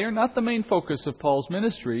people. Now, they are not the main focus of Paul's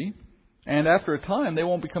ministry, and after a time, they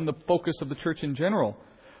won't become the focus of the church in general.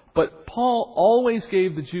 But Paul always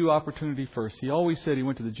gave the Jew opportunity first. He always said he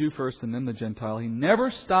went to the Jew first and then the Gentile. He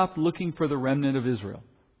never stopped looking for the remnant of Israel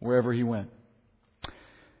wherever he went.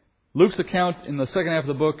 Luke's account in the second half of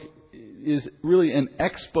the book is really an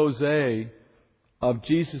expose of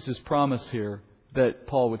Jesus' promise here that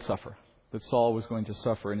Paul would suffer, that Saul was going to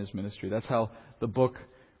suffer in his ministry. That's how the book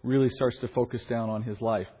really starts to focus down on his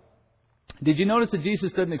life. Did you notice that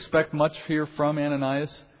Jesus doesn't expect much here from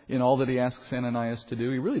Ananias in all that He asks Ananias to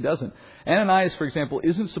do? He really doesn't. Ananias, for example,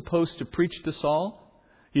 isn't supposed to preach to Saul.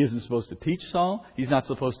 He isn't supposed to teach Saul. He's not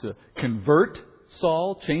supposed to convert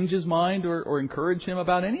Saul, change his mind, or encourage him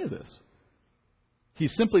about any of this.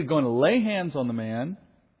 He's simply going to lay hands on the man,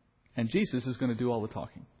 and Jesus is going to do all the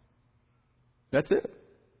talking. That's it.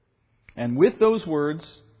 And with those words,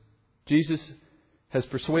 Jesus has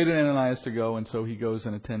persuaded Ananias to go, and so he goes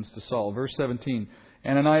and attends to Saul. Verse 17,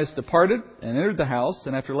 Ananias departed and entered the house,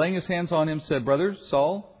 and after laying his hands on him, said, Brother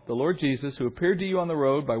Saul, the Lord Jesus, who appeared to you on the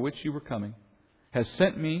road by which you were coming, has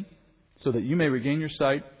sent me so that you may regain your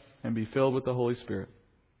sight and be filled with the Holy Spirit.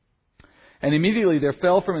 And immediately there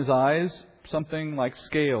fell from his eyes something like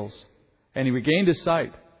scales, and he regained his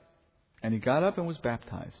sight. And he got up and was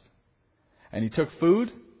baptized. And he took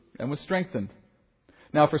food and was strengthened.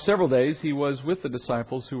 Now for several days he was with the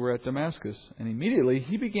disciples who were at Damascus. And immediately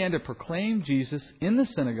he began to proclaim Jesus in the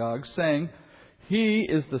synagogue, saying, He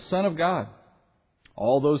is the Son of God.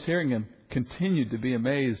 All those hearing him continued to be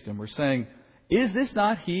amazed and were saying, Is this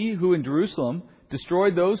not he who in Jerusalem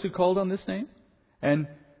destroyed those who called on this name? And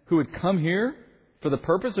who had come here for the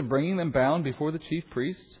purpose of bringing them bound before the chief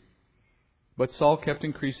priests? But Saul kept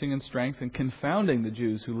increasing in strength and confounding the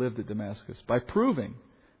Jews who lived at Damascus by proving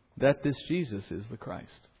that this Jesus is the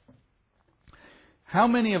Christ. How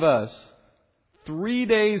many of us, 3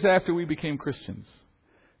 days after we became Christians,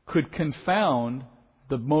 could confound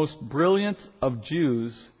the most brilliant of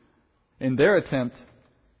Jews in their attempt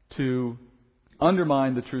to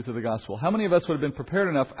undermine the truth of the gospel? How many of us would have been prepared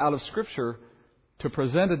enough out of Scripture to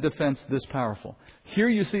present a defense this powerful? Here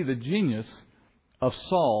you see the genius of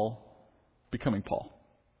Saul becoming Paul.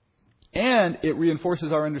 And it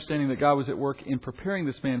reinforces our understanding that God was at work in preparing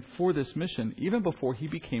this man for this mission even before he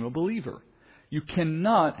became a believer. You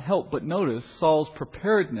cannot help but notice Saul's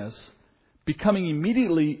preparedness becoming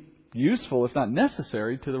immediately useful, if not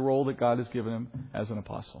necessary, to the role that God has given him as an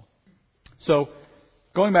apostle. So,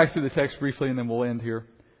 going back through the text briefly, and then we'll end here.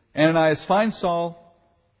 Ananias finds Saul,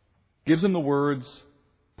 gives him the words,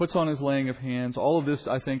 puts on his laying of hands. All of this,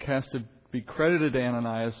 I think, has to be credited to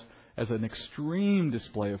Ananias as an extreme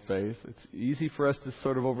display of faith. It's easy for us to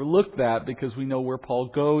sort of overlook that because we know where Paul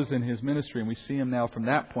goes in his ministry, and we see him now from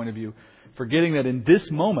that point of view, forgetting that in this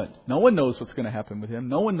moment, no one knows what's going to happen with him.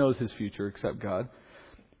 No one knows his future except God.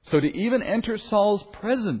 So to even enter Saul's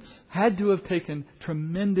presence had to have taken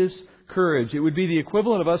tremendous courage. It would be the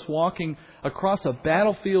equivalent of us walking across a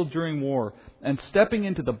battlefield during war and stepping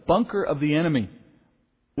into the bunker of the enemy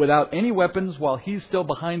without any weapons while he's still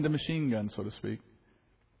behind the machine gun, so to speak.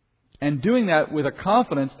 And doing that with a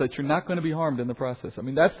confidence that you're not going to be harmed in the process. I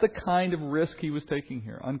mean, that's the kind of risk he was taking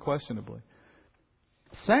here, unquestionably.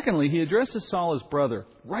 Secondly, he addresses Saul as brother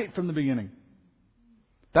right from the beginning.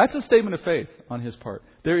 That's a statement of faith on his part.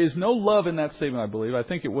 There is no love in that statement, I believe. I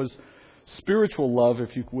think it was spiritual love,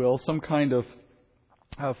 if you will, some kind of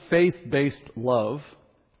faith-based love.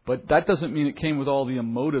 But that doesn't mean it came with all the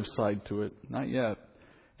emotive side to it. Not yet.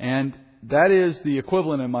 And that is the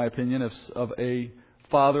equivalent, in my opinion, of a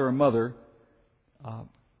father or mother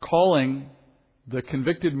calling the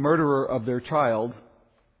convicted murderer of their child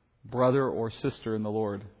brother or sister in the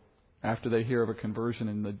Lord after they hear of a conversion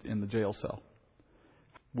in the jail cell.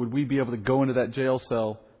 Would we be able to go into that jail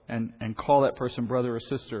cell and call that person brother or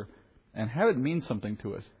sister and have it mean something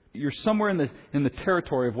to us? You're somewhere in the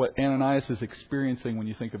territory of what Ananias is experiencing when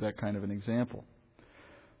you think of that kind of an example.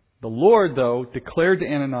 The Lord, though, declared to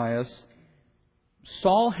Ananias,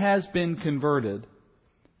 Saul has been converted.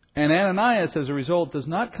 And Ananias, as a result, does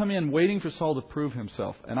not come in waiting for Saul to prove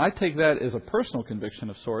himself. And I take that as a personal conviction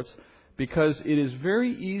of sorts, because it is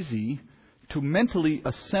very easy to mentally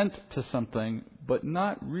assent to something, but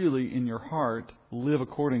not really in your heart live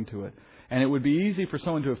according to it. And it would be easy for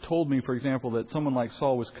someone to have told me, for example, that someone like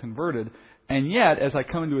Saul was converted, and yet, as I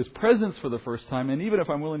come into his presence for the first time, and even if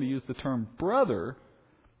I'm willing to use the term brother,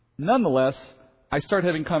 nonetheless, I start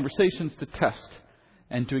having conversations to test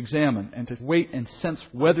and to examine and to wait and sense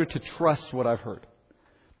whether to trust what I've heard.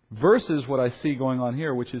 Versus what I see going on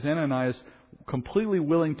here, which is Ananias completely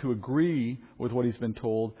willing to agree with what he's been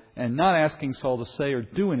told and not asking Saul to say or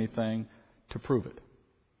do anything to prove it.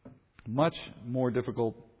 Much more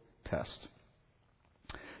difficult test.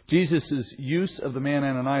 Jesus' use of the man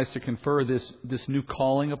Ananias to confer this new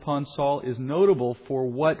calling upon Saul is notable for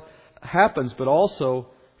what happens, but also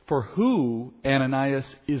for who Ananias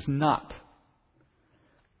is not.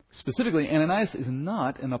 Specifically, Ananias is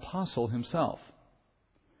not an apostle himself.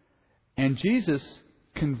 And Jesus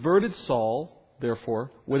converted Saul,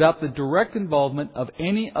 therefore, without the direct involvement of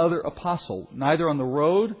any other apostle, neither on the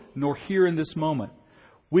road nor here in this moment,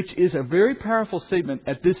 which is a very powerful statement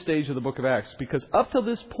at this stage of the book of Acts, because up to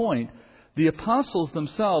this point, the apostles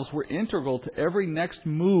themselves were integral to every next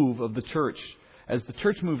move of the church. As the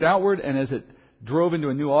church moved outward and as it drove into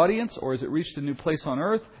a new audience, or as it reached a new place on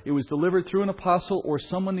earth, it was delivered through an apostle or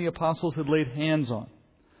someone the apostles had laid hands on.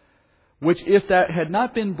 Which, if that had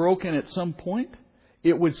not been broken at some point,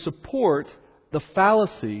 it would support the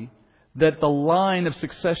fallacy that the line of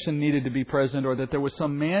succession needed to be present, or that there was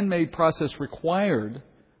some man-made process required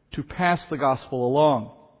to pass the gospel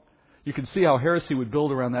along. You can see how heresy would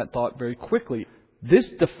build around that thought very quickly. This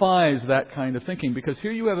defies that kind of thinking, because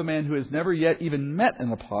here you have a man who has never yet even met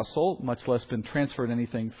an apostle, much less been transferred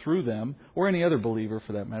anything through them, or any other believer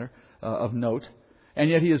for that matter, of note. And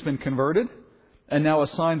yet he has been converted and now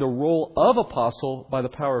assigned the role of apostle by the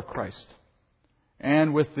power of Christ.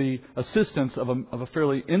 And with the assistance of a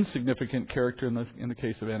fairly insignificant character in the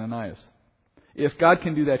case of Ananias. If God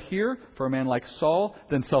can do that here for a man like Saul,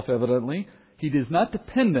 then self-evidently, he is not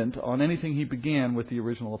dependent on anything he began with the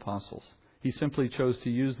original apostles. He simply chose to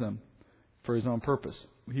use them for his own purpose.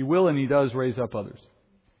 He will and he does raise up others.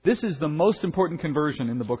 This is the most important conversion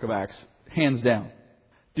in the book of Acts, hands down.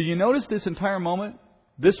 Do you notice this entire moment,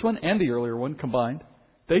 this one and the earlier one combined,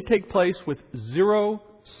 they take place with 0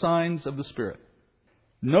 signs of the Spirit.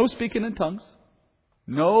 No speaking in tongues,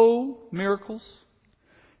 no miracles.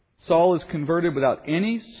 Saul is converted without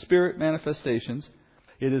any Spirit manifestations.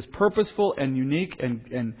 It is purposeful and unique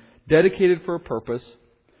and dedicated for a purpose.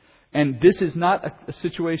 And this is not a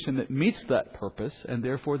situation that meets that purpose, and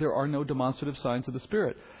therefore there are no demonstrative signs of the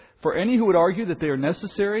Spirit. For any who would argue that they are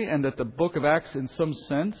necessary and that the book of Acts in some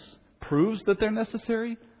sense proves that they're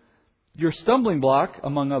necessary, your stumbling block,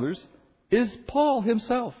 among others, is Paul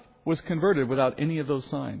himself was converted without any of those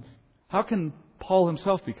signs. How can Paul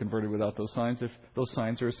himself be converted without those signs if those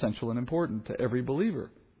signs are essential and important to every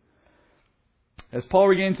believer? As Paul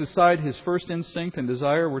regains his sight, his first instinct and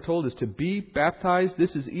desire, we're told, is to be baptized.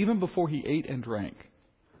 This is even before he ate and drank.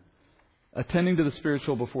 Attending to the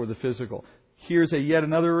spiritual before the physical. Here's yet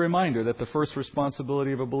another reminder that the first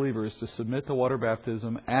responsibility of a believer is to submit to water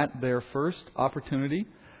baptism at their first opportunity.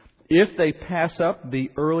 If they pass up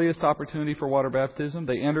the earliest opportunity for water baptism,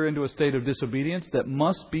 they enter into a state of disobedience that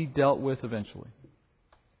must be dealt with eventually.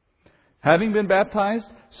 Having been baptized,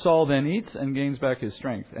 Saul then eats and gains back his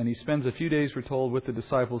strength. And he spends a few days, we're told, with the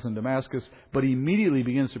disciples in Damascus, but he immediately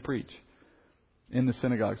begins to preach in the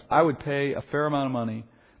synagogues. I would pay a fair amount of money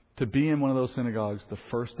to be in one of those synagogues the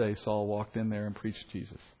first day Saul walked in there and preached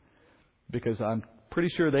Jesus. Because I'm pretty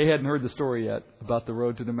sure they hadn't heard the story yet about the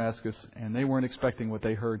road to Damascus, and they weren't expecting what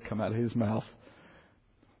they heard come out of his mouth.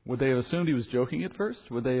 Would they have assumed he was joking at first?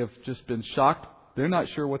 Would they have just been shocked? They're not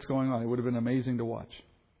sure what's going on. It would have been amazing to watch.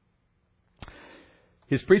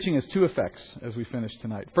 His preaching has two effects as we finish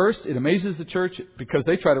tonight. First, it amazes the church because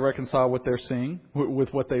they try to reconcile what they're seeing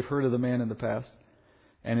with what they've heard of the man in the past.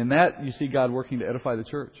 And in that, you see God working to edify the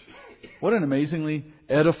church. What an amazingly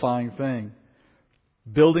edifying thing.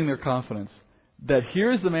 Building their confidence. That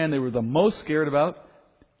here's the man they were the most scared about.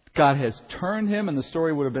 God has turned him, and the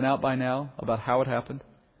story would have been out by now about how it happened.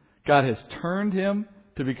 God has turned him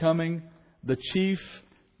to becoming the chief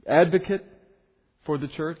advocate for the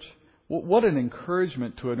church. What an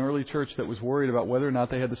encouragement to an early church that was worried about whether or not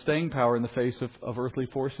they had the staying power in the face of earthly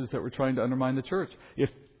forces that were trying to undermine the church. If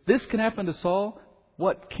this can happen to Saul,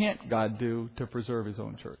 what can't God do to preserve His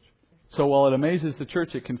own church? So while it amazes the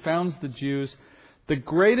church, it confounds the Jews. The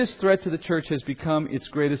greatest threat to the church has become its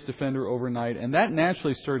greatest defender overnight, and that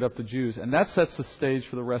naturally stirred up the Jews. And that sets the stage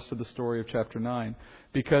for the rest of the story of chapter 9,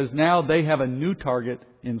 because now they have a new target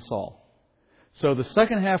in Saul. So the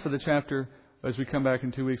second half of the chapter, as we come back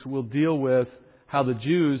in 2 weeks, we'll deal with how the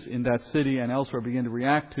Jews in that city and elsewhere begin to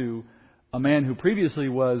react to a man who previously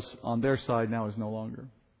was on their side, now is no longer.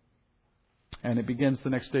 And it begins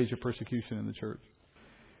the next stage of persecution in the church.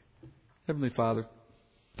 Heavenly Father,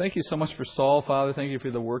 thank you so much for Saul, Father. Thank you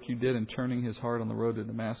for the work you did in turning his heart on the road to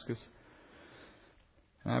Damascus.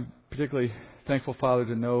 And I'm particularly thankful, Father,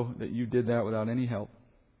 to know that you did that without any help.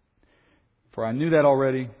 For I knew that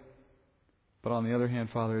already. But on the other hand,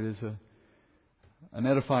 Father, it is an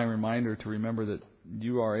edifying reminder to remember that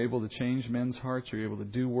you are able to change men's hearts. You're able to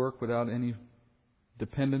do work without any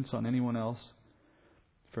dependence on anyone else.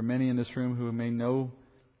 For many in this room who may know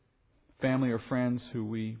family or friends who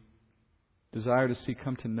we desire to see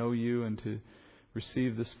come to know you and to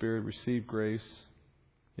receive the Spirit, receive grace,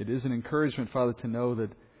 it is an encouragement, Father, to know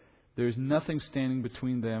that there's nothing standing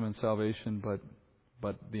between them and salvation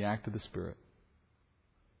but the act of the Spirit.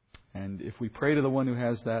 And if we pray to the one who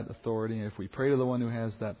has that authority, if we pray to the one who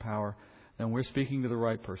has that power, then we're speaking to the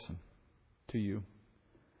right person, to you.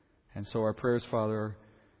 And so our prayers, Father,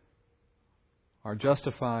 are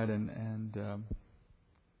justified and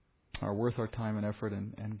are worth our time and effort,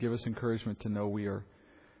 and give us encouragement to know we are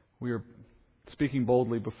speaking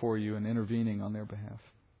boldly before you and intervening on their behalf.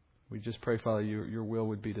 We just pray, Father, your will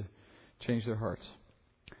would be to change their hearts.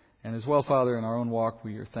 And as well, Father, in our own walk,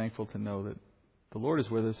 we are thankful to know that the Lord is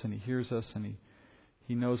with us, and He hears us, and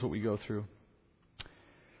He knows what we go through.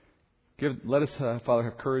 Let us, Father,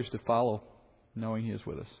 have courage to follow, knowing He is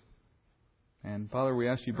with us. And Father, we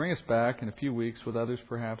ask you, bring us back in a few weeks with others,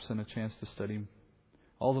 perhaps, and a chance to study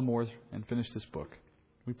all the more and finish this book.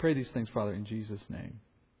 We pray these things, Father, in Jesus' name.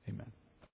 Amen.